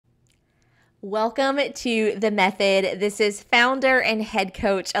Welcome to The Method. This is founder and head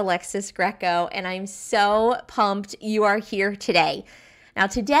coach Alexis Greco, and I'm so pumped you are here today. Now,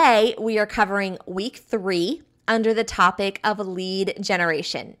 today we are covering week 3 under the topic of lead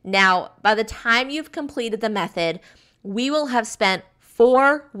generation. Now, by the time you've completed The Method, we will have spent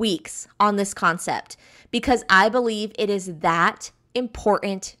 4 weeks on this concept because I believe it is that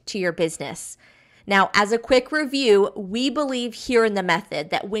important to your business. Now, as a quick review, we believe here in The Method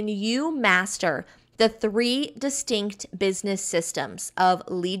that when you master the 3 distinct business systems of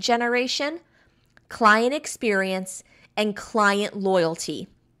lead generation, client experience, and client loyalty,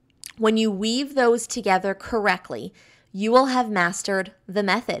 when you weave those together correctly, you will have mastered The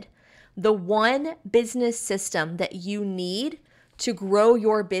Method, the one business system that you need to grow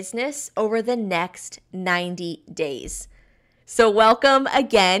your business over the next 90 days. So welcome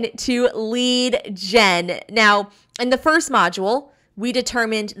again to Lead Gen. Now, in the first module, we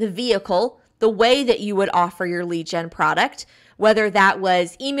determined the vehicle, the way that you would offer your lead gen product, whether that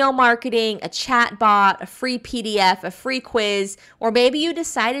was email marketing, a chat bot, a free PDF, a free quiz, or maybe you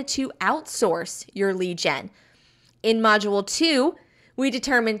decided to outsource your lead gen. In module 2, we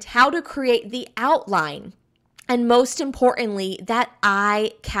determined how to create the outline, and most importantly, that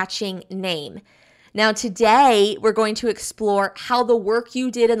eye-catching name. Now, today, we're going to explore how the work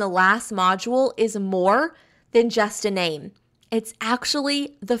you did in the last module is more than just a name. It's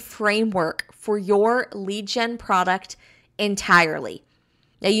actually the framework for your lead gen product entirely.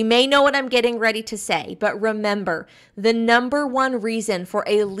 Now, you may know what I'm getting ready to say, but remember, the number one reason for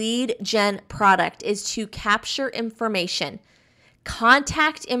a lead gen product is to capture information,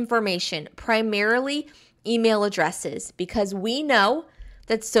 contact information, primarily email addresses, because we know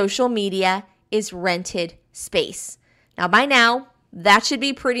that social media is rented space. Now, by now, that should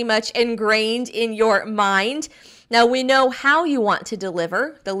be pretty much ingrained in your mind. Now, we know how you want to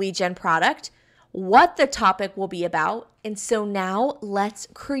deliver the lead gen product, what the topic will be about, and so now let's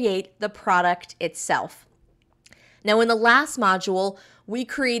create the product itself. Now, in the last module, we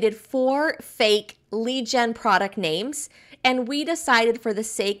created 4 fake lead gen product names, and we decided for the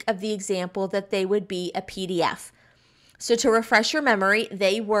sake of the example that they would be a PDF. So to refresh your memory,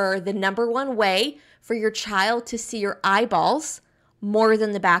 they were the number one way for your child to see your eyeballs more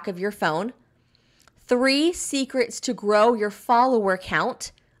than the back of your phone, 3 secrets to grow your follower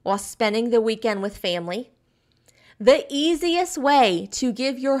count while spending the weekend with family, the easiest way to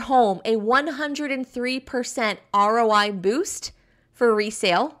give your home a 103% ROI boost for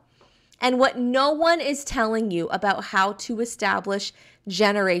resale, and what no one is telling you about how to establish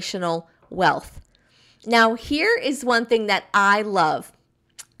generational wealth. Now, here is one thing that I love.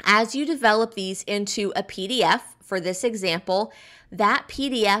 As you develop these into a PDF, for this example, that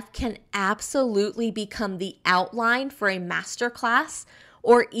PDF can absolutely become the outline for a masterclass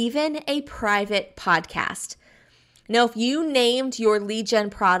or even a private podcast. Now, if you named your lead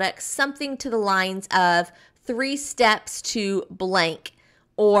gen product something to the lines of 3 steps to blank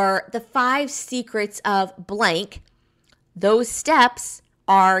or the 5 secrets of blank, those steps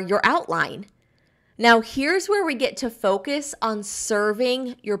are your outline. Now, here's where we get to focus on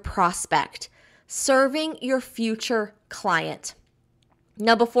serving your prospect, serving your future client.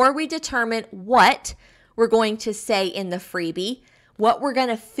 Now, before we determine what we're going to say in the freebie, what we're going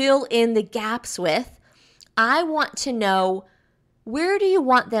to fill in the gaps with, I want to know, where do you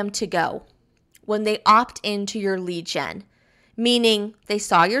want them to go when they opt into your lead gen? Meaning they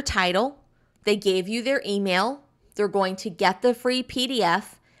saw your title, they gave you their email, they're going to get the free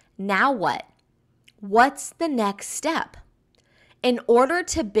PDF. Now what? What's the next step? In order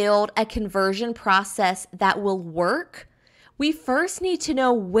to build a conversion process that will work, we first need to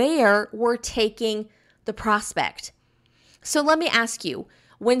know where we're taking the prospect. So let me ask you,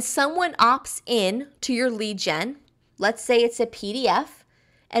 when someone opts in to your lead gen, let's say it's a PDF,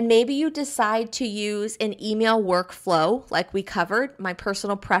 and maybe you decide to use an email workflow like we covered. My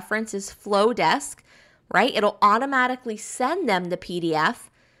personal preference is Flowdesk, right? It'll automatically send them the PDF,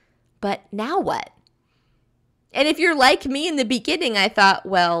 but now what? And if you're like me in the beginning, I thought,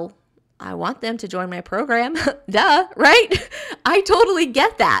 well, I want them to join my program. Duh, right? I totally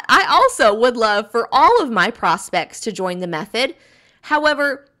get that. I also would love for all of my prospects to join the method.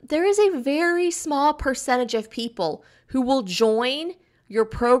 However, there is a very small percentage of people who will join your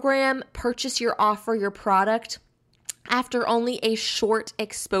program, purchase your offer, your product, after only a short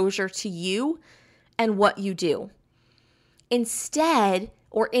exposure to you and what you do. Instead,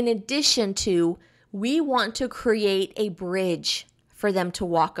 or in addition to, we want to create a bridge for them to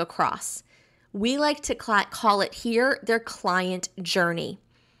walk across. We like to call it here their client journey.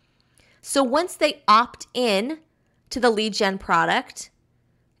 So once they opt in to the lead gen product,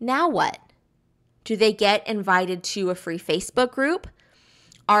 now what? Do they get invited to a free Facebook group?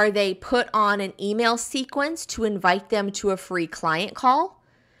 Are they put on an email sequence to invite them to a free client call?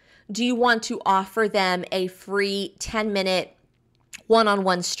 Do you want to offer them a free 10-minute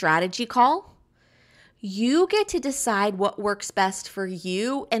one-on-one strategy call? You get to decide what works best for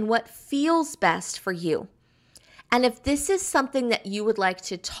you and what feels best for you. And if this is something that you would like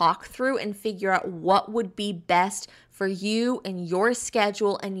to talk through and figure out what would be best for you and your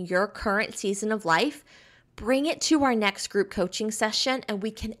schedule and your current season of life, bring it to our next group coaching session and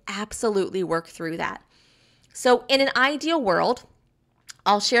we can absolutely work through that. So in an ideal world,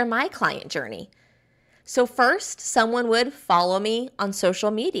 I'll share my client journey. So first, someone would follow me on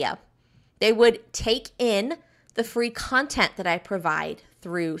social media. They would take in the free content that I provide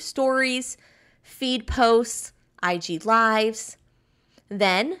through stories, feed posts, IG Lives.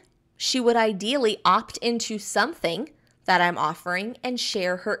 Then she would ideally opt into something that I'm offering and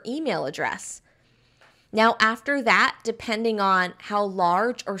share her email address. Now, after that, depending on how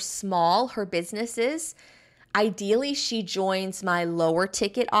large or small her business is, ideally she joins my lower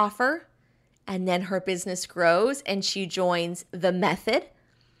ticket offer, and then her business grows and she joins the method.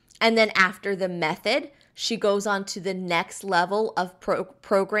 And then after the method, she goes on to the next level of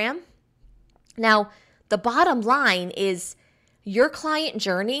program. Now, the bottom line is your client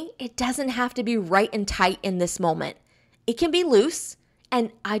journey, it doesn't have to be right and tight in this moment. It can be loose,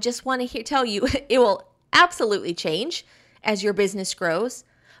 and I just want to tell you, it will absolutely change as your business grows,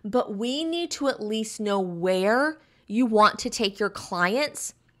 but we need to at least know where you want to take your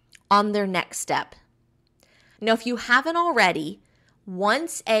clients on their next step. Now, if you haven't already,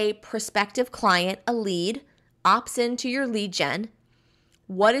 once a prospective client, a lead, opts into your lead gen,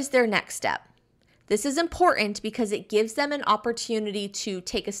 what is their next step? This is important because it gives them an opportunity to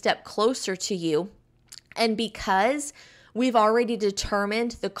take a step closer to you. And because we've already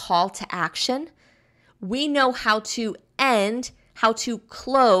determined the call to action, we know how to end, how to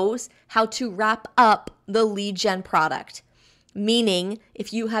close, how to wrap up the lead gen product. Meaning,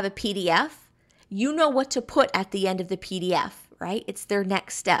 if you have a PDF, you know what to put at the end of the PDF, right? It's their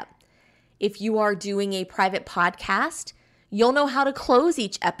next step. If you are doing a private podcast, you'll know how to close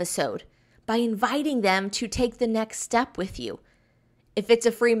each episode by inviting them to take the next step with you. If it's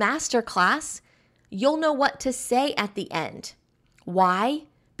a free masterclass, you'll know what to say at the end. Why?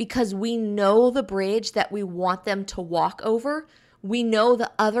 Because we know the bridge that we want them to walk over. We know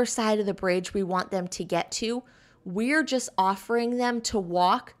the other side of the bridge we want them to get to. We're just offering them to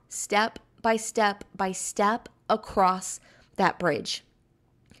walk step by step by step across that bridge.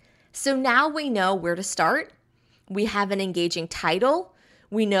 So now we know where to start. We have an engaging title.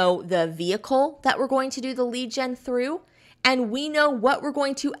 We know the vehicle that we're going to do the lead gen through, and we know what we're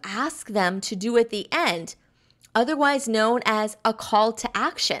going to ask them to do at the end, otherwise known as a call to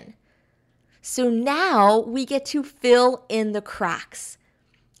action. So now we get to fill in the cracks.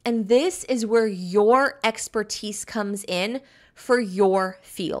 And this is where your expertise comes in for your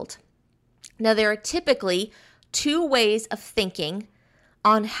field. Now, there are typically two ways of thinking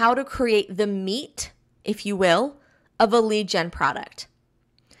on how to create the meat, if you will, of a lead gen product.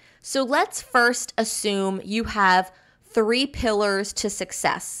 So let's first assume you have 3 pillars to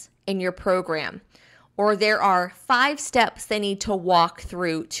success in your program, or there are 5 steps they need to walk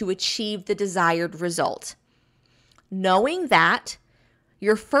through to achieve the desired result. Knowing that,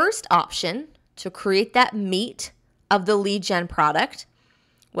 your first option to create that meat of the lead gen product,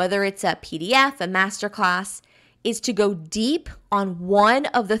 whether it's a PDF, a masterclass, is to go deep on one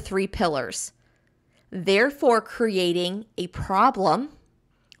of the 3 pillars, therefore creating a problem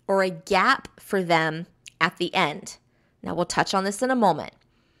or a gap for them at the end. Now, we'll touch on this in a moment.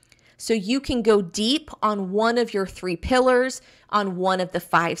 So you can go deep on one of your 3 pillars, on one of the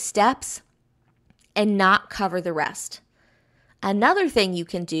 5 steps, and not cover the rest. Another thing you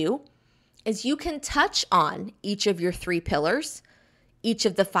can do is you can touch on each of your 3 pillars, each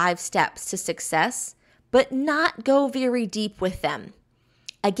of the 5 steps to success, but not go very deep with them.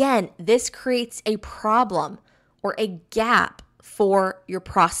 Again, this creates a problem or a gap for your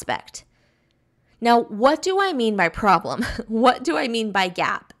prospect. Now, what do I mean by problem? What do I mean by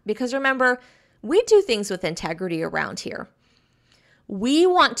gap? Because remember, we do things with integrity around here. We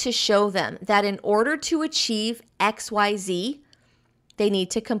want to show them that in order to achieve XYZ, they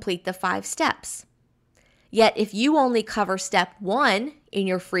need to complete the 5 steps. Yet if you only cover step 1 in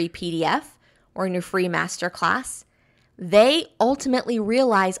your free PDF or in your free masterclass, they ultimately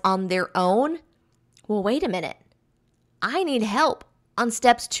realize on their own, well, wait a minute, I need help on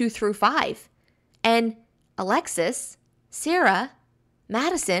steps 2 through 5. And Alexis, Sarah,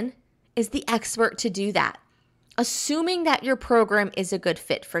 Madison is the expert to do that, assuming that your program is a good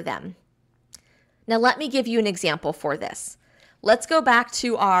fit for them. Now, let me give you an example for this. Let's go back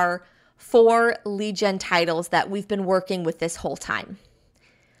to our 4 lead gen titles that we've been working with this whole time.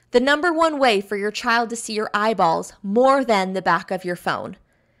 The number one way for your child to see your eyeballs more than the back of your phone.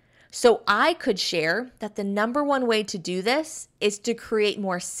 So I could share that the number one way to do this is to create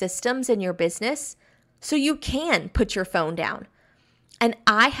more systems in your business so you can put your phone down. And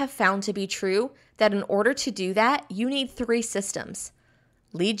I have found to be true that in order to do that, you need 3 systems: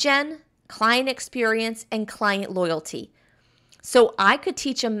 lead gen, client experience, and client loyalty. So I could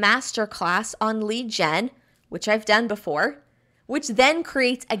teach a master class on lead gen, which I've done before, which then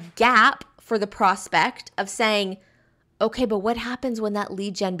creates a gap for the prospect of saying, okay, but what happens when that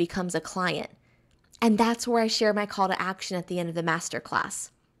lead gen becomes a client? And that's where I share my call to action at the end of the masterclass.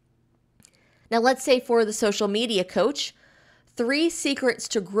 Now, let's say for the social media coach, 3 secrets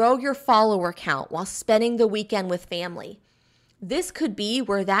to grow your follower count while spending the weekend with family. This could be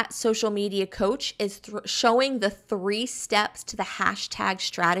where that social media coach is showing the 3 steps to the hashtag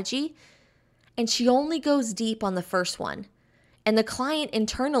strategy, and she only goes deep on the first one. And the client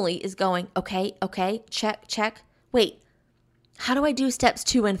internally is going, okay, check. Wait, how do I do steps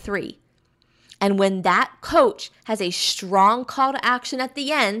 2 and 3? And when that coach has a strong call to action at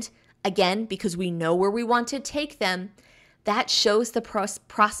the end, again, because we know where we want to take them, that shows the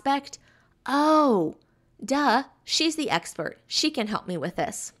prospect, oh, duh, she's the expert. She can help me with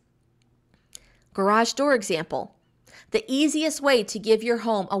this. Garage door example. The easiest way to give your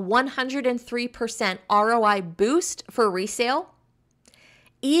home a 103% ROI boost for resale,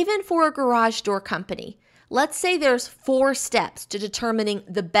 even for a garage door company, let's say there's 4 steps to determining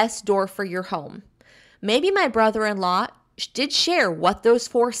the best door for your home. Maybe my brother-in-law did share what those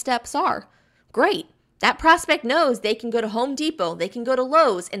 4 steps are. Great. That prospect knows they can go to Home Depot, they can go to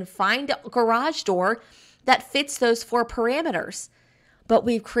Lowe's and find a garage door that fits those 4 parameters. But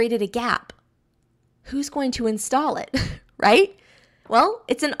we've created a gap. Who's going to install it, right? Well,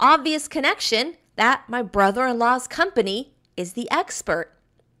 it's an obvious connection that my brother-in-law's company is the expert.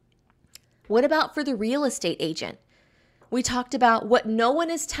 What about for the real estate agent? We talked about what no one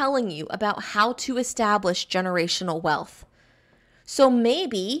is telling you about how to establish generational wealth. So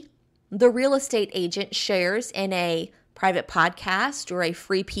maybe the real estate agent shares in a private podcast or a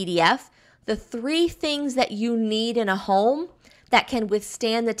free PDF the 3 things that you need in a home that can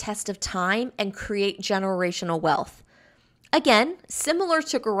withstand the test of time and create generational wealth. Again, similar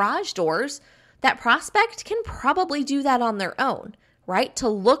to garage doors, that prospect can probably do that on their own, right? To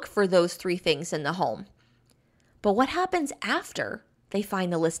look for those 3 things in the home. But what happens after they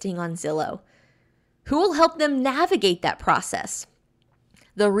find the listing on Zillow? Who will help them navigate that process?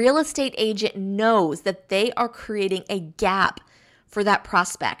 The real estate agent knows that they are creating a gap for that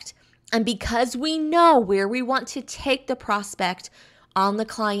prospect. And because we know where we want to take the prospect on the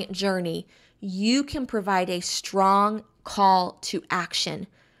client journey, you can provide a strong call to action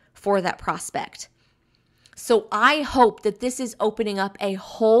for that prospect. So I hope that this is opening up a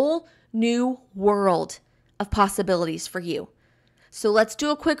whole new world of possibilities for you. So let's do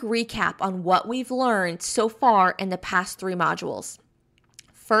a quick recap on what we've learned so far in the past 3 modules.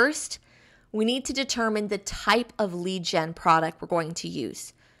 First, we need to determine the type of lead gen product we're going to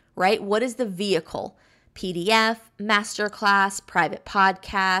use, right? What is the vehicle? PDF, masterclass, private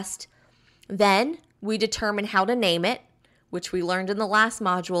podcast. Then we determine how to name it, which we learned in the last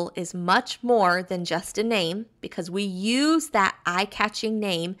module is much more than just a name because we use that eye-catching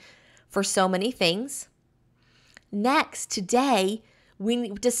name for so many things. Next, today, we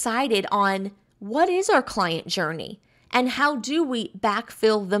decided on what is our client journey and how do we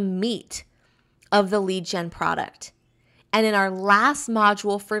backfill the meat of the lead gen product. And in our last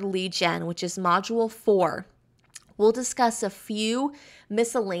module for lead gen, which is module 4, we'll discuss a few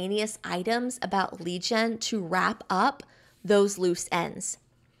miscellaneous items about lead gen to wrap up those loose ends.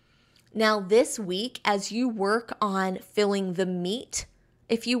 Now, this week, as you work on filling the meat,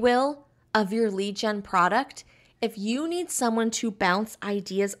 if you will, of your lead gen product, if you need someone to bounce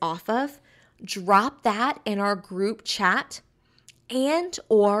ideas off of, drop that in our group chat and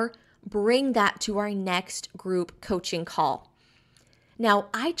or bring that to our next group coaching call. Now,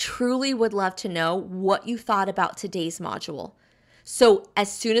 I truly would love to know what you thought about today's module. So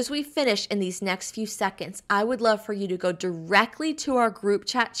as soon as we finish in these next few seconds, I would love for you to go directly to our group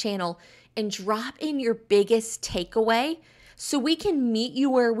chat channel and drop in your biggest takeaway so we can meet you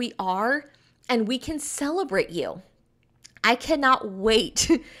where we are and we can celebrate you. I cannot wait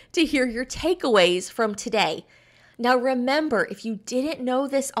to hear your takeaways from today. Now remember, if you didn't know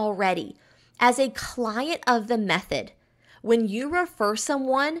this already, as a client of the method, when you refer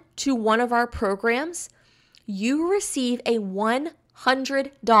someone to one of our programs, you receive a 100%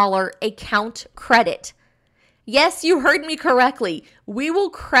 $100 account credit. Yes, you heard me correctly. We will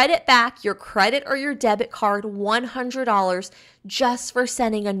credit back your credit or your debit card $100 just for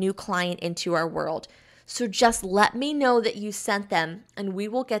sending a new client into our world. So just let me know that you sent them and we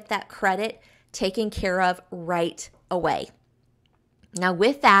will get that credit taken care of right away. Now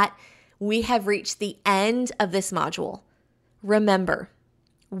with that, we have reached the end of this module. Remember,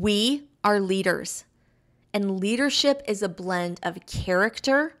 we are leaders, and leadership is a blend of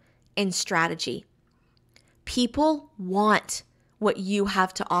character and strategy. People want what you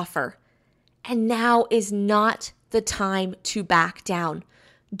have to offer, and now is not the time to back down.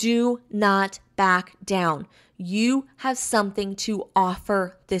 Do not back down. You have something to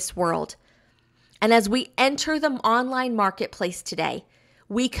offer this world. And as we enter the online marketplace today,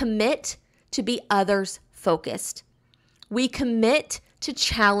 we commit to be others focused. We commit to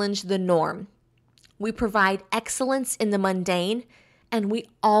challenge the norm. We provide excellence in the mundane, and we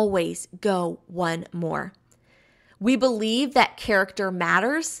always go one more. We believe that character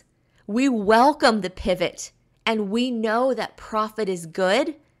matters. We welcome the pivot, and we know that profit is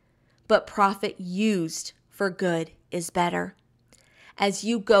good, but profit used for good is better. As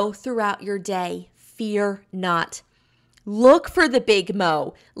you go throughout your day, fear not. Look for the big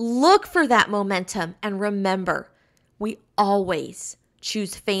mo. Look for that momentum. And remember, we always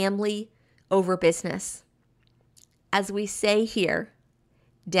choose family over business. As we say here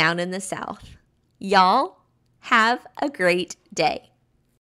down in the South, y'all have a great day.